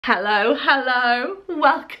Hello,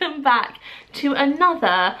 welcome back to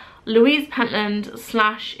another Louise Pentland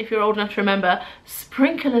 / if you're old enough to remember,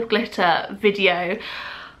 sprinkle of glitter video.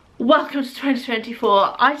 Welcome to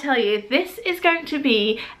 2024. I tell you, this is going to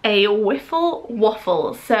be a whiffle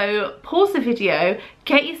waffle, so pause the video,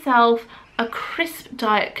 get yourself a crisp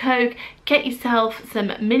Diet Coke, get yourself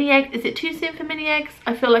some mini eggs. Is it too soon for mini eggs?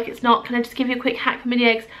 I feel like it's not. Can I just give you a quick hack for mini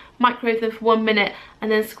eggs? Microwave them for 1 minute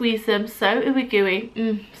and then squeeze them so ooey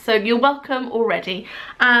gooey. So you're welcome already.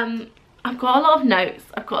 I've got a lot of notes,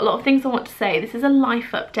 I've got a lot of things I want to say. This is a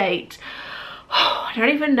life update. I don't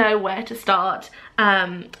even know where to start.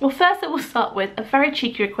 Well, first I will start with a very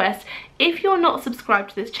cheeky request. If you're not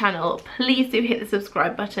subscribed to this channel, please do hit the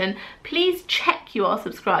subscribe button. Please check you are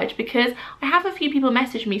subscribed, because I have a few people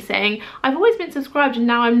message me saying I've always been subscribed and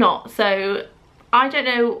now I'm not. So I don't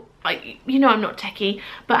know, you know I'm not techie,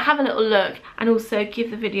 but have a little look and also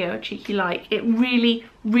give the video a cheeky like. It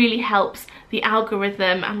really helps the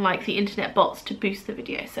algorithm and like the internet bots to boost the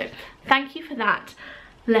video, so thank you for that.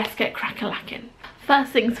 Let's get crack-a-lacking.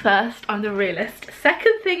 First things first, I'm the realist.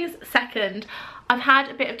 Second things second, I've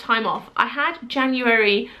had a bit of time off. I had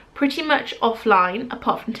January pretty much offline,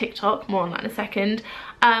 apart from TikTok, more on that in a second.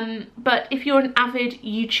 But if you're an avid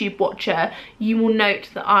YouTube watcher, you will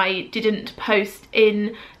note that I didn't post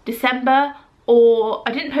in December, or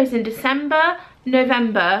I didn't post in December,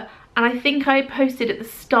 November, and I think I posted at the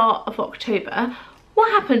start of October. What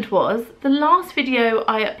happened was, the last video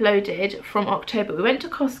I uploaded from October, we went to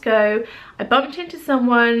Costco, I bumped into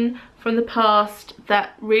someone from the past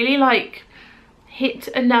that really like hit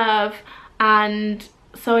a nerve, and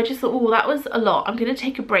so I just thought, oh, that was a lot. I'm gonna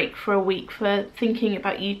take a break for a week for thinking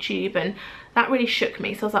about YouTube, and that really shook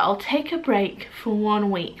me. So I was like, I'll take a break for 1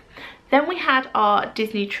 week. Then we had our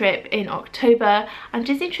Disney trip in October, and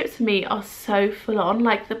Disney trips for me are so full on,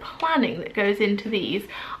 like the planning that goes into these.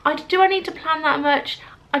 Do I need to plan that much?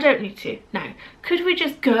 I don't need to, no. Could we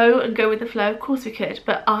just go and go with the flow? Of course we could,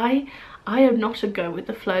 but I am not a go with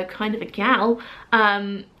the flow kind of a gal.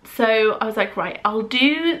 So I was like, right, I'll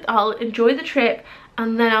enjoy the trip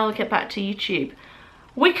and then I'll get back to YouTube.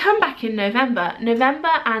 We come back in November.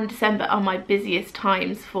 November and December are my busiest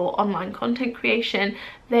times for online content creation.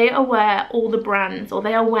 They are where all the brands, or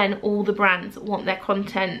they are when all the brands want their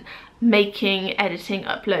content making, editing,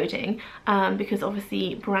 uploading, because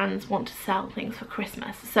obviously brands want to sell things for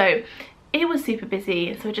Christmas. So it was super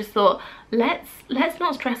busy, so I just thought, let's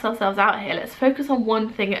not stress ourselves out here. Let's focus on one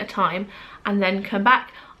thing at a time and then come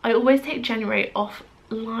back. I always take January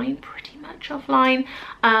offline, pretty much offline,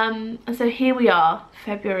 and so here we are,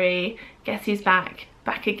 February. Guess who's back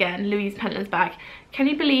again? Louise Pentland's back. Can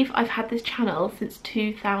you believe I've had this channel since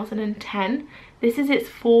 2010? This is its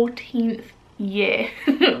 14th year.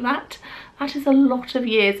 that is a lot of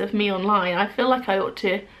years of me online. I feel like I ought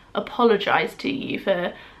to apologise to you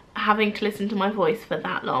for having to listen to my voice for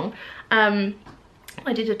that long. I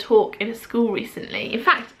did a talk in a school recently. In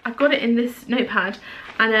fact, I've got it in this notepad,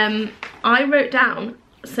 and I wrote down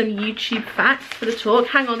some YouTube facts for the talk.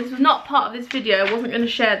 Hang on, this was not part of this video. I wasn't going to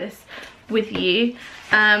share this with you,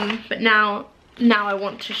 but now I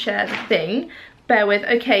want to share the thing. Bear with.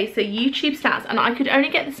 Okay, so YouTube stats, and I could only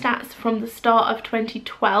get the stats from the start of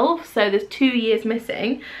 2012, so there's 2 years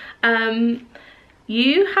missing.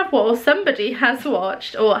 You have, well, somebody has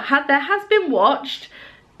watched, or there has been watched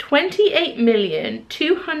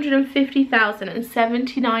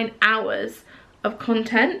 28,250,079 hours of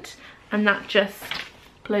content, and that just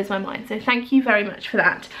blows my mind. So thank you very much for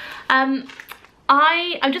that. I'm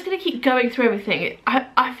just gonna keep going through everything.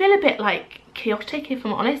 I feel a bit like chaotic, if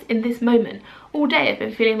I'm honest, in this moment. All day I've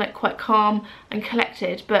been feeling like quite calm and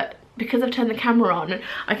collected, but because I've turned the camera on and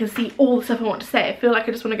I can see all the stuff I want to say, I feel like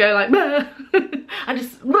I just want to go like I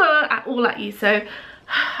just all at you. So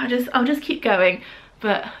I'll just keep going,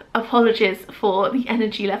 but apologies for the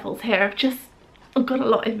energy levels here. I've got a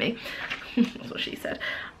lot in me. That's what she said.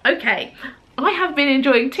 Okay, I have been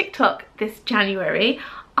enjoying TikTok this January.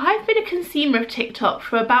 I've been a consumer of TikTok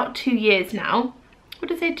for about 2 years now. What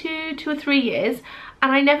did I say, two or 3 years?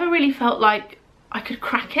 And I never really felt like I could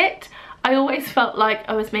crack it. I always felt like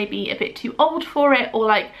I was maybe a bit too old for it, or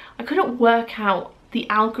like I couldn't work out the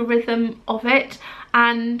algorithm of it.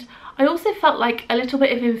 And I also felt like a little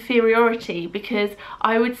bit of inferiority, because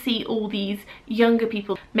I would see all these younger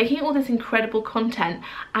people making all this incredible content,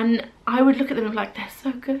 and I would look at them and be like, they're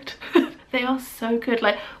so good. They are so good.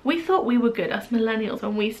 Like, we thought we were good, us millennials,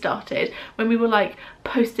 when we started, when we were like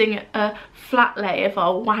posting a flat lay of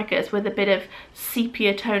our waggers with a bit of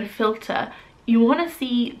sepia tone filter. you want to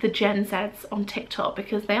see the Gen Zs on TikTok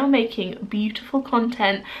because they are making beautiful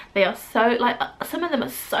content. They are so, like, some of them are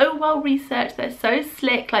so well researched, they're so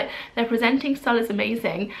slick, like their presenting style is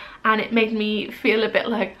amazing, and it made me feel a bit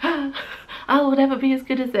like I will never be as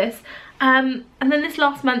good as this. And then this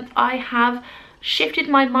last month I have shifted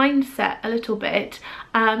my mindset a little bit,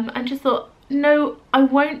 and just thought, no, I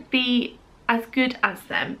won't be as good as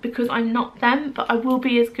them because I'm not them, but I will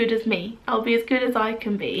be as good as me. I'll be as good as I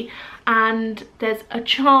can be, and there's a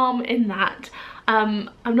charm in that. I'm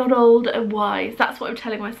not old and wise. That's what I'm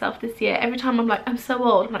telling myself this year. Every time I'm like, I'm so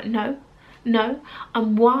old, I'm like, no,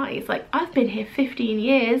 I'm wise. Like, I've been here 15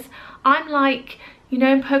 years. I'm like, you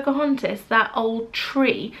know, in Pocahontas, that old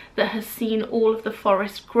tree that has seen all of the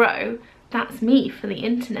forest grow. That's me for the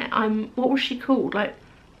internet. What was she called? Like,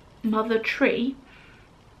 Mother Tree?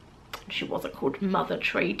 She wasn't called Mother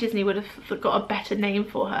Tree. Disney would have got a better name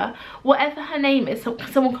for her. Whatever her name is,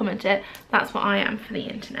 someone comment it. That's what I am for the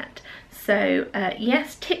internet. So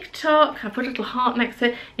yes, TikTok, I put a little heart next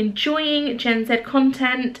to it. Enjoying Gen Z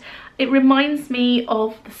content. It reminds me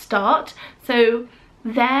of the start. So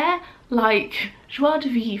their, like, joie de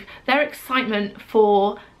vivre, their excitement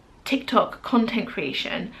for TikTok content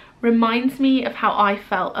creation reminds me of how I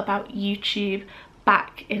felt about YouTube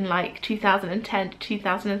back in like 2010 to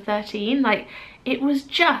 2013. Like, it was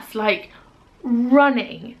just like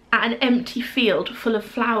running at an empty field full of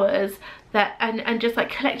flowers that and just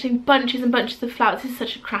like collecting bunches and bunches of flowers. This is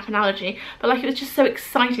such a crap analogy, but like, it was just so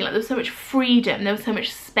exciting. Like, there was so much freedom, there was so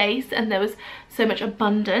much space, and there was so much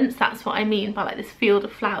abundance. That's what I mean by like this field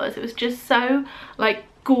of flowers. It was just so like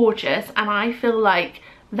gorgeous, and I feel like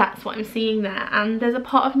that's what I'm seeing there. And there's a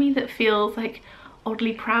part of me that feels like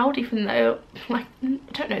oddly proud, even though, like, I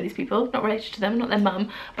don't know these people, not related to them, not their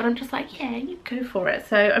mum, but I'm just like, yeah, you go for it.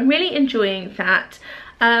 So I'm really enjoying that.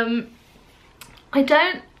 I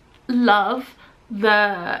don't love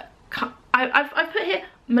the, I've put here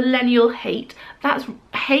millennial hate.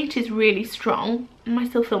 Hate is really strong. Am I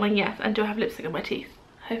still filming? Yes. And do I have lipstick on my teeth?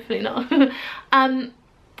 Hopefully not.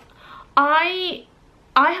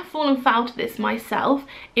 I have fallen foul to this myself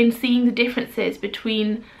in seeing the differences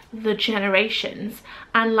between the generations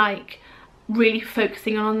and like really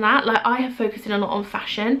focusing on that. Like, I have focused in a lot on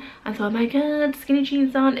fashion and thought, oh my god, skinny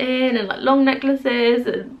jeans aren't in, and like long necklaces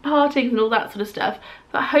and partings and all that sort of stuff.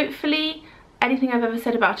 But hopefully anything I've ever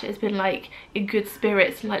said about it has been like in good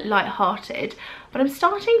spirits and like light-hearted. But I'm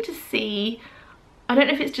starting to see, I don't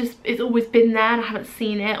know if it's always been there and I haven't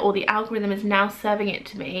seen it, or the algorithm is now serving it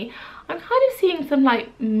to me. I'm kind of seeing some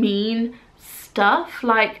like mean stuff,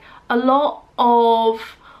 like a lot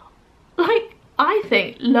of, like, I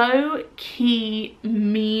think low-key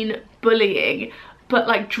mean bullying, but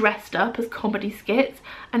like dressed up as comedy skits.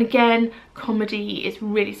 And again, comedy is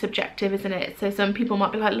really subjective, isn't it? So some people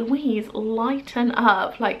might be like, Louise, lighten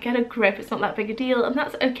up, like, get a grip, it's not that big a deal, and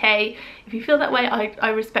that's okay. If you feel that way, I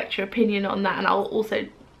respect your opinion on that, and I'll also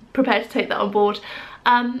prepare to take that on board.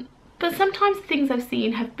 But sometimes things I've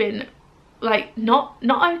seen have been like not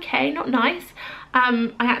okay, not nice.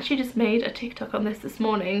 I actually just made a TikTok on this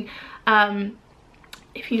morning.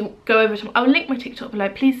 If you go over to, I'll link my TikTok below,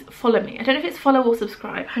 please follow me. I don't know if it's follow or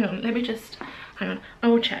subscribe. Hang on, let me just, hang on, I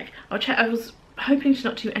will check. I was hoping to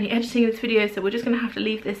not do any editing in this video, so we're just gonna have to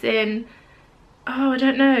leave this in. Oh, I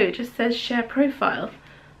don't know, it just says share profile.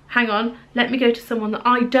 Hang on, let me go to someone that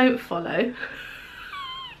I don't follow.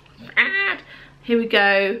 Here we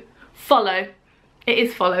go, follow. It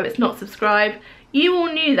is follow, it's not subscribe. You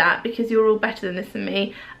all knew that because you're all better than this and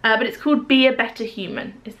me, but it's called Be a Better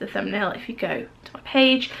Human is the thumbnail if you go to my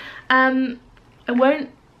page. I won't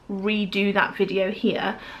redo that video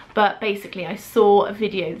here, but basically I saw a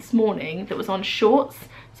video this morning that was on Shorts,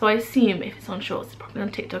 so I assume if it's on Shorts it's probably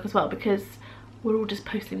on TikTok as well, because we're all just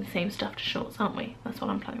posting the same stuff to Shorts, aren't we? That's what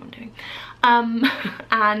I'm planning on doing.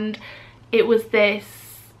 And it was this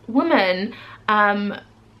woman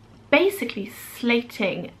basically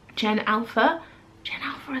slating Gen Alpha. Gen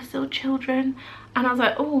Alpha are still children, and I was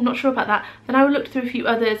like, oh, I'm not sure about that. Then I looked through a few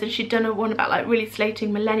others, and she'd done a one about like really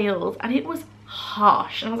slating millennials, and it was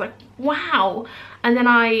harsh, and I was like, wow. And then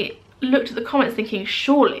I looked at the comments thinking,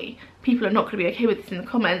 surely people are not going to be okay with this in the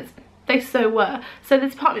comments. They so were. So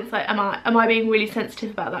there's part of me that's like, am I being really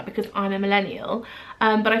sensitive about that because I'm a millennial?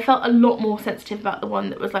 But I felt a lot more sensitive about the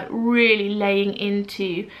one that was like really laying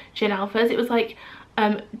into Gen Alphas. It was like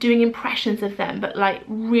doing impressions of them, but like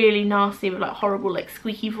really nasty with like horrible like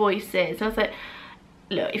squeaky voices. And I was like,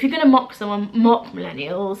 look, if you're gonna mock someone, mock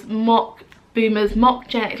millennials, mock boomers, mock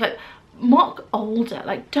Gen X, like mock older.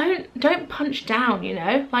 Like don't punch down, you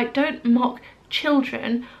know, like don't mock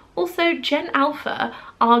children, Also, Gen Alpha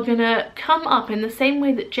are gonna come up in the same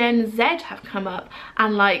way that Gen Z have come up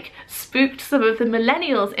and like spooked some of the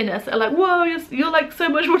millennials in us, are like, whoa, you're like so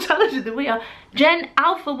much more talented than we are. Gen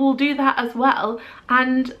Alpha will do that as well,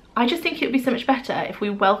 and I just think it would be so much better if we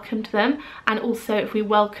welcomed them, and also if we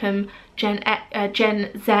welcome Gen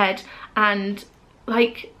Z, and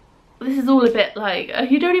like, this is all a bit like,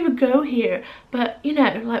 you don't even go here, but you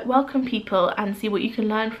know, like, welcome people and see what you can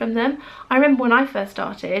learn from them. I remember when I first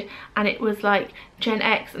started and it was like Gen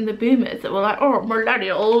X and the boomers that were like, oh,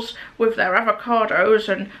 millennials with their avocados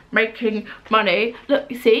and making money. Look,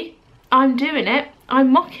 you see, I'm doing it.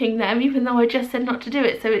 I'm mocking them even though I just said not to do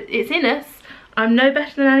it. So it's in us. I'm no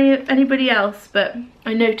better than anybody else, but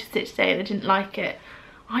I noticed it today and I didn't like it.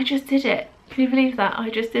 I just did it. Can you believe that? I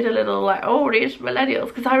just did a little like, oh, these millennials,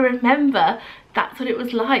 because I remember that's what it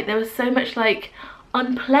was like. There was so much like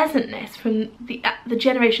unpleasantness from the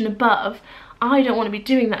generation above. I don't want to be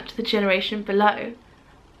doing that to the generation below.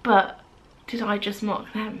 But did I just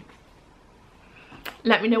mock them?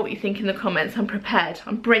 Let me know what you think in the comments. I'm prepared.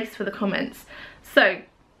 I'm braced for the comments. So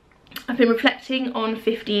I've been reflecting on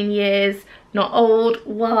 15 years, not old,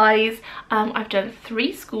 wise. I've done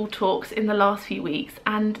 3 school talks in the last few weeks,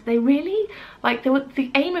 and they really, like,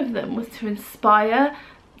 the aim of them was to inspire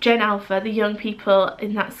Gen Alpha, the young people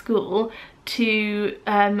in that school, to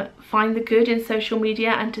find the good in social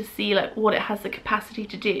media and to see like what it has the capacity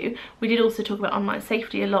to do. We did also talk about online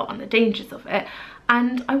safety a lot and the dangers of it,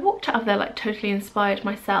 and I walked out of there like totally inspired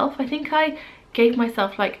myself. I think I gave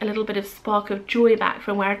myself like a little bit of spark of joy back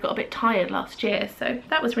from where I got a bit tired last year, so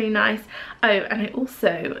that was really nice. Oh, and I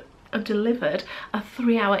also delivered a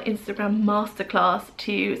 3-hour Instagram masterclass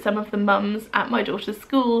to some of the mums at my daughter's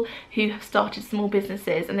school who have started small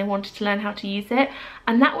businesses and they wanted to learn how to use it,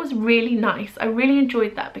 and that was really nice. I really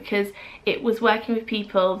enjoyed that because it was working with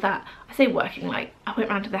people that, I say working, like I went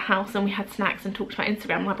round to the house and we had snacks and talked about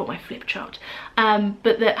Instagram and I bought my flip chart,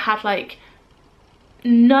 but that had like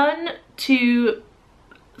none to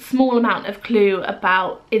small amount of clue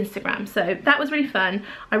about Instagram. So that was really fun.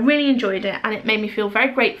 I really enjoyed it and it made me feel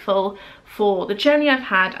very grateful for the journey I've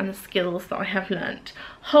had and the skills that I have learnt.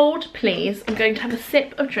 Hold please, I'm going to have a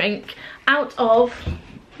sip of drink out of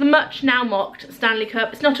the much now mocked Stanley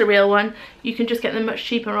Cup. It's not a real one, you can just get them much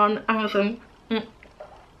cheaper on Amazon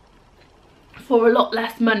for a lot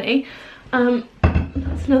less money.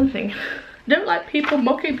 That's another thing. I don't like people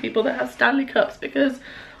mocking people that have Stanley Cups because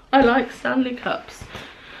I like Stanley Cups.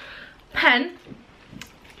 Pen.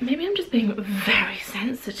 Maybe I'm just being very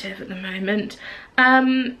sensitive at the moment.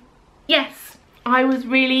 Yes, I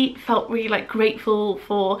felt really like grateful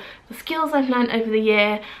for the skills I've learned over the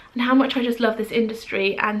year and how much I just love this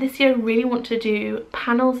industry, and this year I really want to do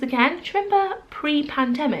panels again. Do you remember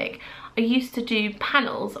pre-pandemic I used to do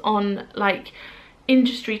panels on like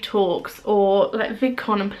industry talks or like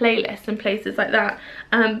VidCon and playlists and places like that?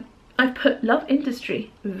 I've put love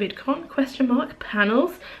industry, VidCon, question mark,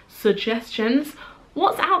 panels, suggestions.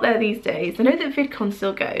 What's out there these days? I know that VidCon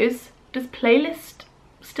still goes. Does playlist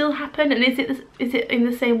still happen? And is it in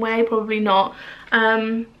the same way? Probably not.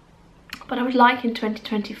 But I would like in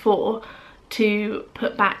 2024 to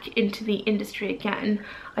put back into the industry again.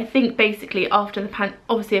 I think basically after the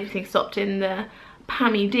obviously everything stopped in the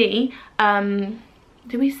Pammy D.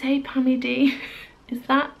 Do we say Pammy D? Is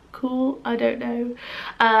that cool? I don't know.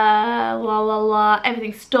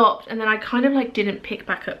 Everything stopped and then I kind of like didn't pick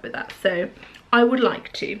back up with that, so I would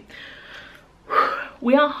like to.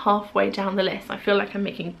 We are halfway down the list. I feel like I'm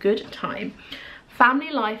making good time.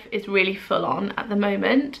 Family life is really full on at the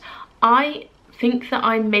moment. I think that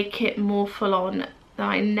I make it more full on than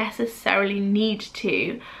I necessarily need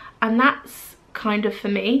to, and that's kind of for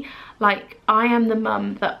me. Like, I am the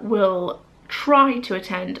mum that will try to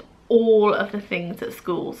attend all of the things at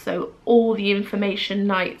school, so all the information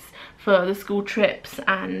nights for the school trips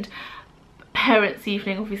and parents'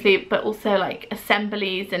 evening obviously, but also like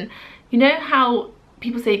assemblies, and you know how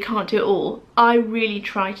people say you can't do it all? I really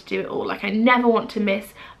try to do it all. Like, I never want to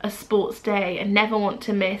miss a sports day, I never want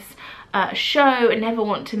to miss a show, I never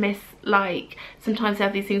want to miss, like, sometimes they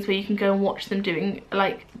have these things where you can go and watch them doing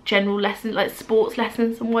like general lessons, like sports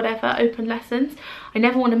lessons and whatever, open lessons. I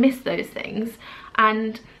never want to miss those things,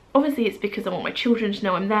 and obviously it's because I want my children to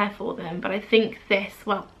know I'm there for them, but I think this,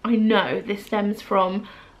 well, I know this stems from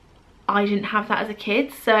I didn't have that as a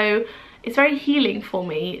kid, so it's very healing for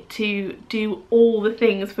me to do all the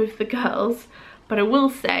things with the girls. But I will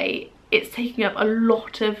say it's taking up a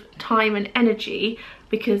lot of time and energy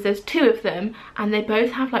because there's 2 of them and they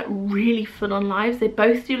both have like really full-on lives. They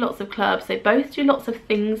both do lots of clubs, they both do lots of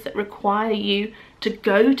things that require you to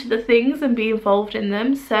go to the things and be involved in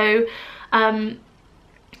them. So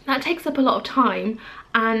that takes up a lot of time,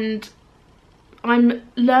 and I'm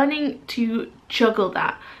learning to juggle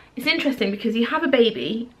that. It's interesting because you have a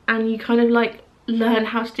baby and you kind of like learn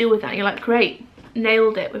how to deal with that, and you're like, great,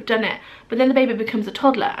 nailed it, we've done it. But then the baby becomes a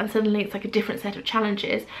toddler and suddenly it's like a different set of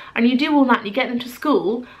challenges, and you do all that and you get them to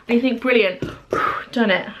school and you think, brilliant,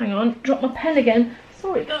 done it. Hang on, drop my pen again,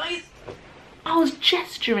 sorry guys, I was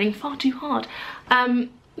gesturing far too hard.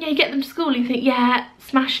 Yeah, you get them to school and you think, yeah,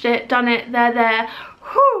 smashed it, done it, they're there,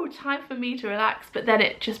 whew, time for me to relax. But then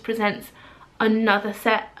it just presents another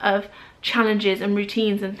set of challenges and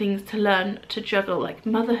routines and things to learn to juggle. Like,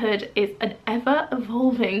 motherhood is an ever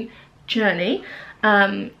evolving journey,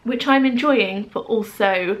 which I'm enjoying, but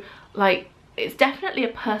also like it's definitely a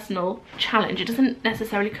personal challenge. It doesn't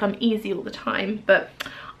necessarily come easy all the time, but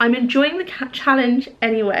I'm enjoying the challenge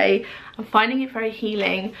anyway. I'm finding it very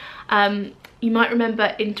healing. You might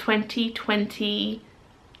remember in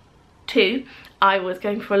 2022 I was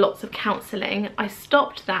going for lots of counselling. I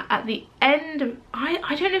stopped that at the end of,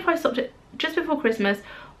 I don't know if I stopped it just before Christmas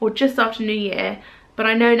or just after New Year, but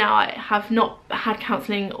I know now I have not had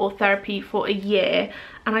counselling or therapy for a year,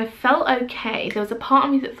 and I felt okay. There was a part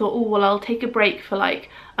of me that thought, oh well, I'll take a break for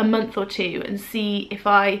like a month or two and see if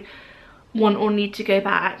I want or need to go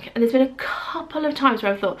back. And there's been a couple of times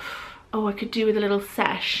where I've thought, oh, I could do with a little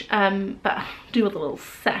sesh, but do with a little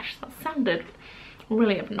sesh, that sounded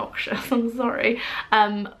really obnoxious, I'm sorry.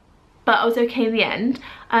 But I was okay in the end.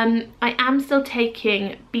 I am still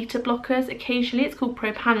taking beta blockers occasionally. It's called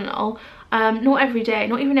propranolol. Not every day,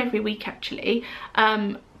 not even every week actually,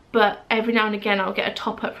 but every now and again I'll get a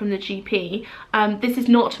top up from the GP. This is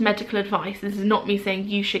not medical advice, this is not me saying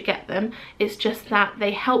you should get them. It's just that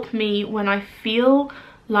they help me when I feel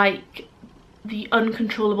like the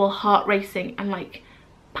uncontrollable heart racing and like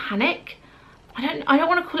panic. I don't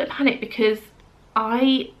want to call it panic, because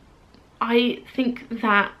I think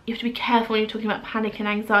that you have to be careful when you're talking about panic and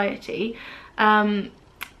anxiety. But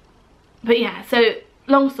yeah, so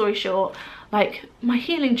long story short, like, my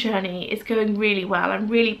healing journey is going really well. I'm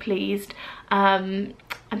really pleased. I'm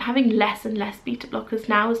having less and less beta blockers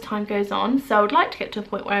now as time goes on, so I would like to get to a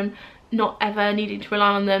point where I'm not ever needing to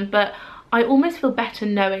rely on them, but I almost feel better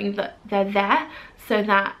knowing that they're there, so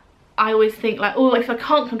that I always think like, oh, if I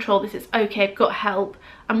can't control this, it's okay, I've got help.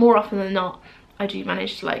 And more often than not, I do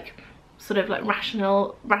manage to like sort of like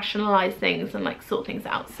rationalize things and like sort things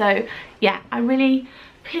out. So yeah, I'm really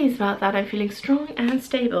pleased about that. I'm feeling strong and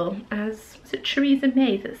stable, as was it Theresa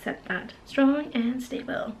May that said that? Strong and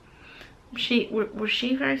stable. Was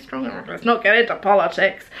she very strong? Let's not get into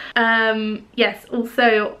politics. Yes,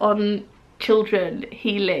 also on children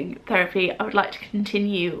healing therapy, I would like to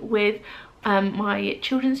continue with my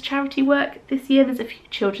children's charity work this year. There's a few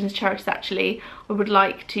children's charities actually I would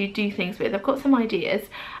like to do things with. I've got some ideas.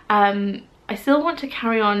 I still want to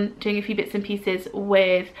carry on doing a few bits and pieces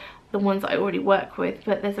with the ones that I already work with,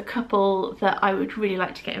 but there's a couple that I would really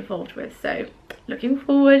like to get involved with, so looking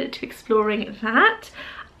forward to exploring that.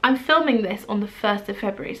 I'm filming this on the 1st of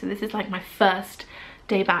February, so this is like my first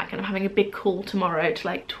day back, and I'm having a big call tomorrow to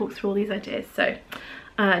like talk through all these ideas. So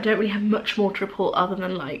I don't really have much more to report other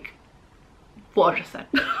than like what I just said.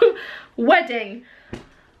 Wedding.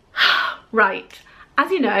 Right, as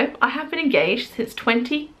you know, I have been engaged since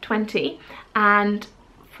 2020, and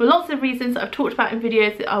for lots of reasons that I've talked about in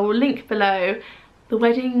videos that I will link below, the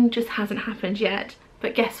wedding just hasn't happened yet.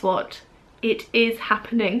 But guess what? It is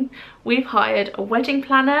happening. We've hired a wedding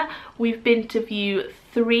planner. We've been to view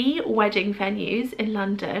 3 wedding venues in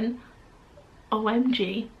London.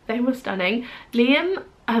 OMG, they were stunning. Liam,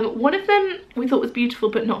 one of them we thought was beautiful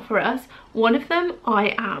but not for us. One of them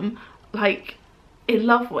I am like in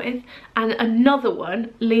love with, and another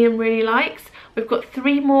one Liam really likes. We've got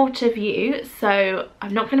 3 more to view, so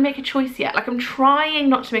I'm not going to make a choice yet. Like, I'm trying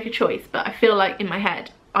not to make a choice, but I feel like in my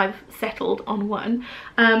head I've settled on one.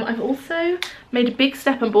 I've also made a big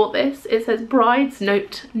step and bought this. It says Bride's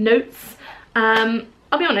Notes. I'll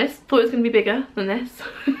be honest, thought it was going to be bigger than this.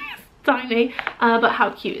 It's tiny, but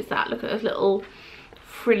how cute is that? Look at those little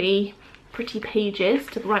frilly pretty pages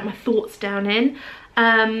to write my thoughts down in.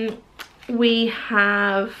 We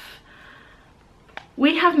have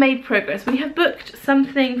made progress. We have booked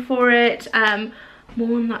something for it.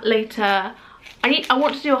 More on that later. I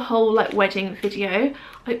want to do a whole like wedding video.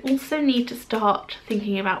 I also need to start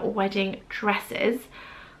thinking about wedding dresses.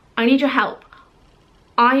 I need your help.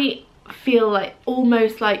 I feel like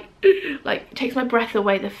almost like it takes my breath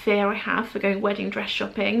away, the fear I have for going wedding dress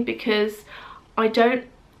shopping, because I don't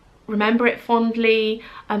remember it fondly.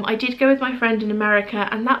 I did go with my friend in America,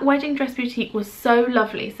 and that wedding dress boutique was so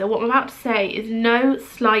lovely. So what I'm about to say is no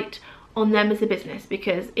slight on them as a business,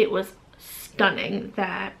 because it was stunning.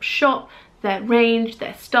 Their shop, their range,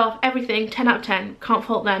 their staff, everything, 10 out of 10, can't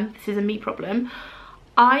fault them. This is a me problem.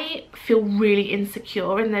 I feel really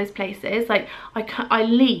insecure in those places. Like I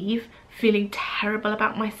leave feeling terrible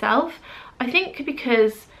about myself. I think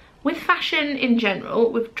because with fashion in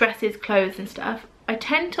general, with dresses, clothes and stuff, I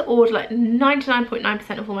tend to order like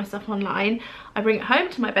 99.9% of all my stuff online. I bring it home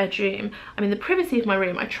to my bedroom. I'm in the privacy of my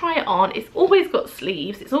room. I try it on. It's always got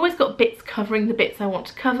sleeves. It's always got bits covering the bits I want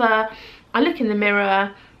to cover. I look in the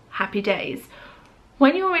mirror. Happy days.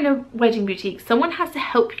 When you're in a wedding boutique, someone has to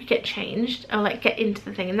help you get changed or like get into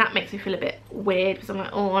the thing, and that makes me feel a bit weird because I'm like,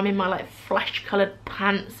 oh, I'm in my like flesh coloured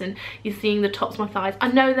pants and you're seeing the tops of my thighs. I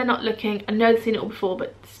know they're not looking, I know they've seen it all before,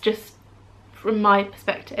 but it's just from my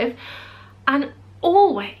perspective. And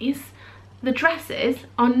always the dresses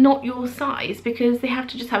are not your size because they have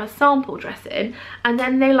to just have a sample dress in, and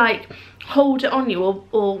then they like hold it on you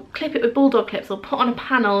or clip it with bulldog clips or put on a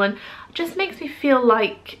panel, and it just makes me feel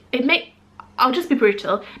like I'll just be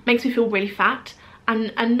brutal, makes me feel really fat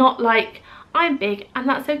and not like I'm big and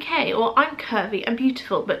that's okay, or I'm curvy and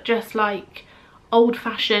beautiful, but just like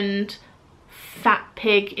old-fashioned fat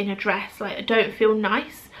pig in a dress. Like I don't feel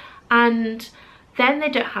nice. And then they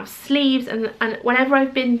don't have sleeves, and whenever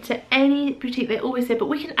I've been to any boutique they always say, but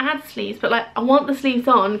we can add sleeves, but like I want the sleeves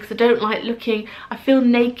on because I don't like looking, I feel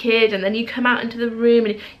naked. And then you come out into the room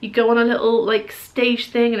and you go on a little like stage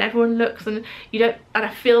thing and everyone looks and you don't, and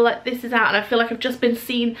I feel like this is out and I feel like I've just been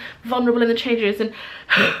seen vulnerable in the change rooms, and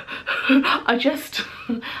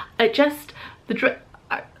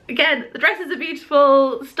again, the dresses are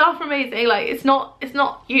beautiful, the staff are amazing, like it's not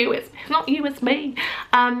you, it's me.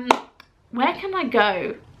 Where can I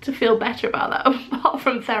go to feel better about that apart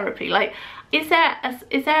from therapy? Like, is there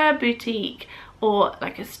a boutique or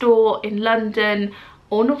like a store in London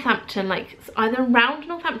or Northampton, like either around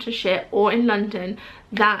Northamptonshire or in London,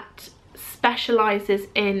 that specialises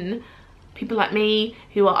in people like me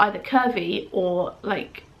who are either curvy or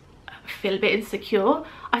like feel a bit insecure?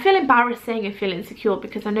 I feel embarrassing and feel insecure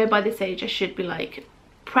because I know by this age I should be like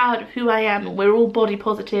proud of who I am, and we're all body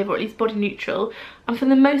positive or at least body neutral, and for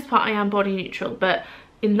the most part I am body neutral, but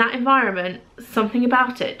in that environment something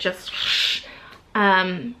about it just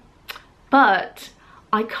but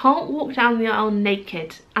I can't walk down the aisle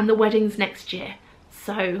naked, and the wedding's next year,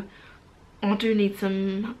 so I do need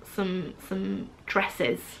some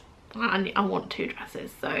dresses. I want 2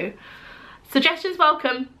 dresses, so suggestions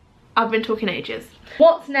welcome. I've been talking ages.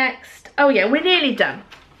 What's next? Oh yeah, we're nearly done.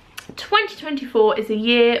 2024 is a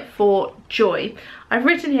year for joy. I've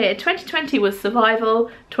written here 2020 was survival,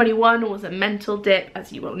 21 was a mental dip,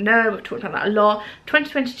 as you all know, we've talked about that a lot.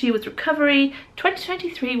 2022 was recovery,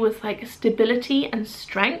 2023 was like stability and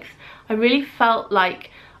strength. I really felt like,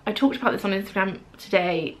 I talked about this on Instagram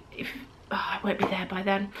today, I won't be there by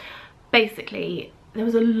then. Basically, there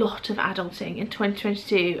was a lot of adulting in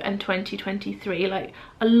 2022 and 2023, like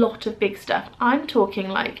a lot of big stuff. I'm talking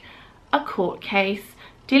like a court case,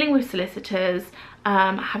 dealing with solicitors,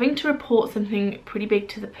 having to report something pretty big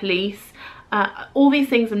to the police, all these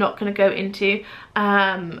things I'm not going to go into,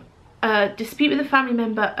 a dispute with a family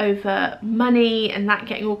member over money and that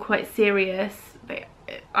getting all quite serious.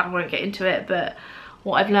 I won't get into it, but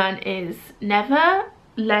what I've learned is never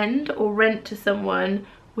lend or rent to someone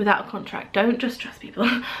without a contract. Don't just trust people.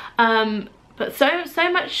 But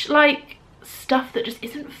so much like stuff that just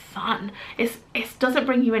isn't fun. It doesn't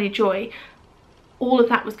bring you any joy. All of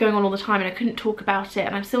that was going on all the time and I couldn't talk about it,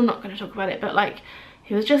 and I'm still not going to talk about it, but like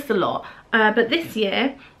it was just a lot. But this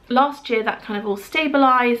year, last year that kind of all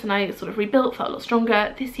stabilised and I sort of rebuilt, felt a lot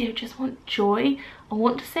stronger. This year I just want joy. I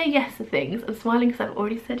want to say yes to things. I'm smiling because I've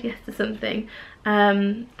already said yes to something.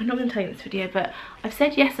 I'm not going to tell you in this video, but I've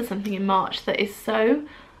said yes to something in March that is so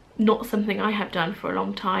not something I have done for a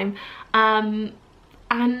long time. And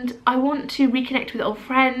I want to reconnect with old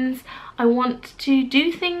friends. I want to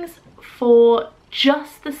do things for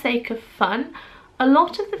just the sake of fun. A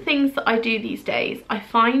lot of the things that I do these days I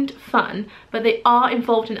find fun, but they are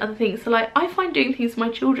involved in other things. So like I find doing things for my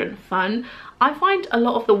children fun. I find a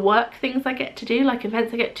lot of the work things I get to do, like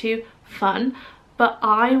events I get to, fun, but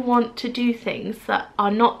I want to do things that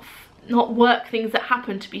are not work things that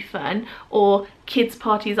happen to be fun, or kids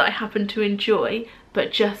parties that I happen to enjoy,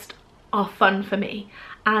 but just are fun for me.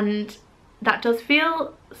 And that does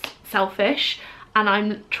feel selfish, and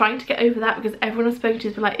I'm trying to get over that because everyone I've spoken to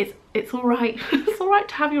has been like, it's all right. It's all right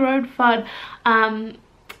to have your own fun.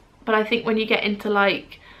 But I think when you get into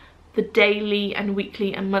like the daily and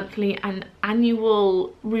weekly and monthly and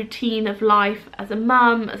annual routine of life as a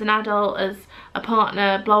mum, as an adult, as a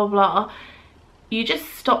partner, blah blah blah, you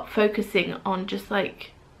just stop focusing on just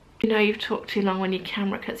like You know you've talked too long when your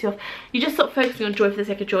camera cuts you off. You just stop focusing on joy for the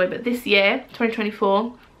sake of joy. But this year,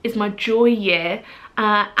 2024, is my joy year.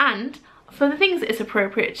 And for the things that it's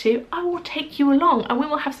appropriate to, I will take you along and we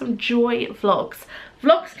will have some joy vlogs.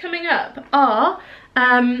 Vlogs coming up are,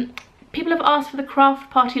 people have asked for the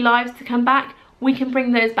craft party lives to come back. We can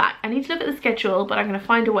bring those back. I need to look at the schedule, but I'm going to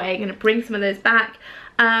find a way. I'm going to bring some of those back.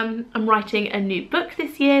 I'm writing a new book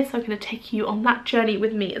this year, so I'm going to take you on that journey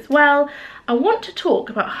with me as well. I want to talk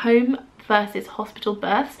about home versus hospital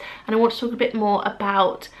births, and I want to talk a bit more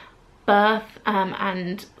about birth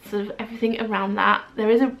and sort of everything around that.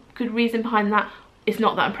 There is a good reason behind that. It's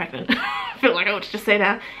not that I'm pregnant. I feel like I ought to just say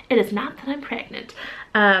that. It is not that I'm pregnant.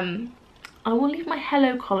 I will leave my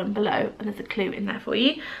hello column below, and there's a clue in there for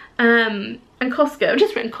you. And Costco, I've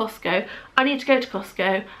just written Costco. I need to go to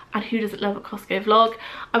Costco, and who doesn't love a Costco vlog?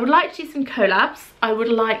 I would like to do some collabs. I would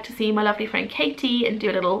like to see my lovely friend Katie and do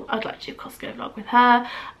a little, I'd like to do a Costco vlog with her.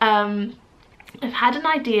 I've had an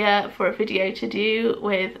idea for a video to do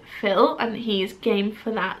with Phil, and he's game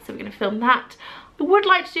for that, so we're going to film that. I would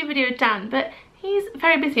like to do a video with Dan, but he's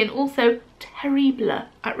very busy and also terrible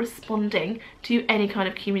at responding to any kind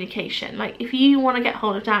of communication. Like, if you want to get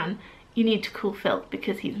hold of Dan, you need to call Phil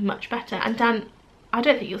because he's much better. And Dan, I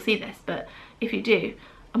don't think you'll see this, but if you do,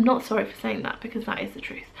 I'm not sorry for saying that because that is the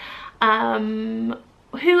truth.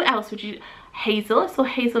 Who else would you... Hazel, I saw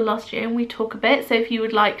Hazel last year and we talk a bit, so if you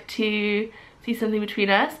would like to see something between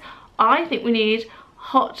us, I think we need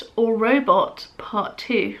Hot or Robot Part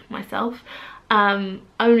 2 myself.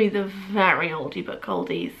 Only the very oldie but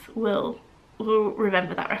goldies will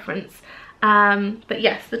remember that reference. But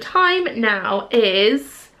yes, the time now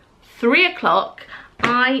is 3 o'clock.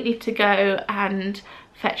 I need to go and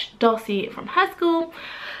fetch Darcy from her school.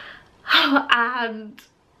 And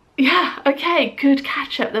yeah, okay, good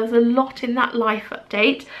catch up. There was a lot in that life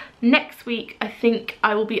update. Next week, I think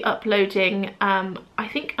I will be uploading, I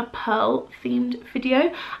think a Pearl themed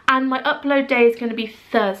video. And my upload day is going to be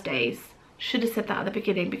Thursdays. Should have said that at the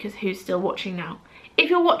beginning because who's still watching now? If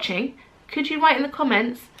you're watching, could you write in the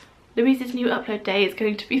comments, Louise's new upload day is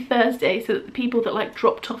going to be Thursday, so that the people that like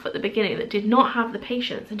dropped off at the beginning, that did not have the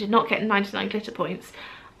patience and did not get 99 glitter points,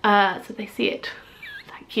 so they see it.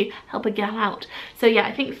 Thank you, help a gal out. So yeah,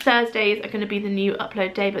 I think Thursdays are going to be the new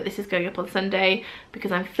upload day, but this is going up on Sunday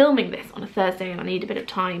because I'm filming this on a Thursday and I need a bit of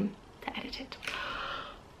time to edit it.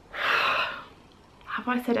 Have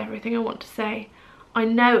I said everything I want to say? I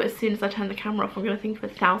know as soon as I turn the camera off I'm going to think of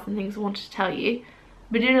 1,000 things I wanted to tell you.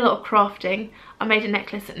 I've been doing a lot of crafting. I made a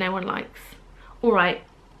necklace that no one likes. Alright.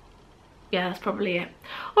 Yeah, that's probably it.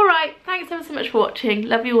 Alright, thanks ever so much for watching.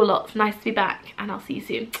 Love you all lots. Nice to be back and I'll see you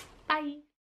soon. Bye.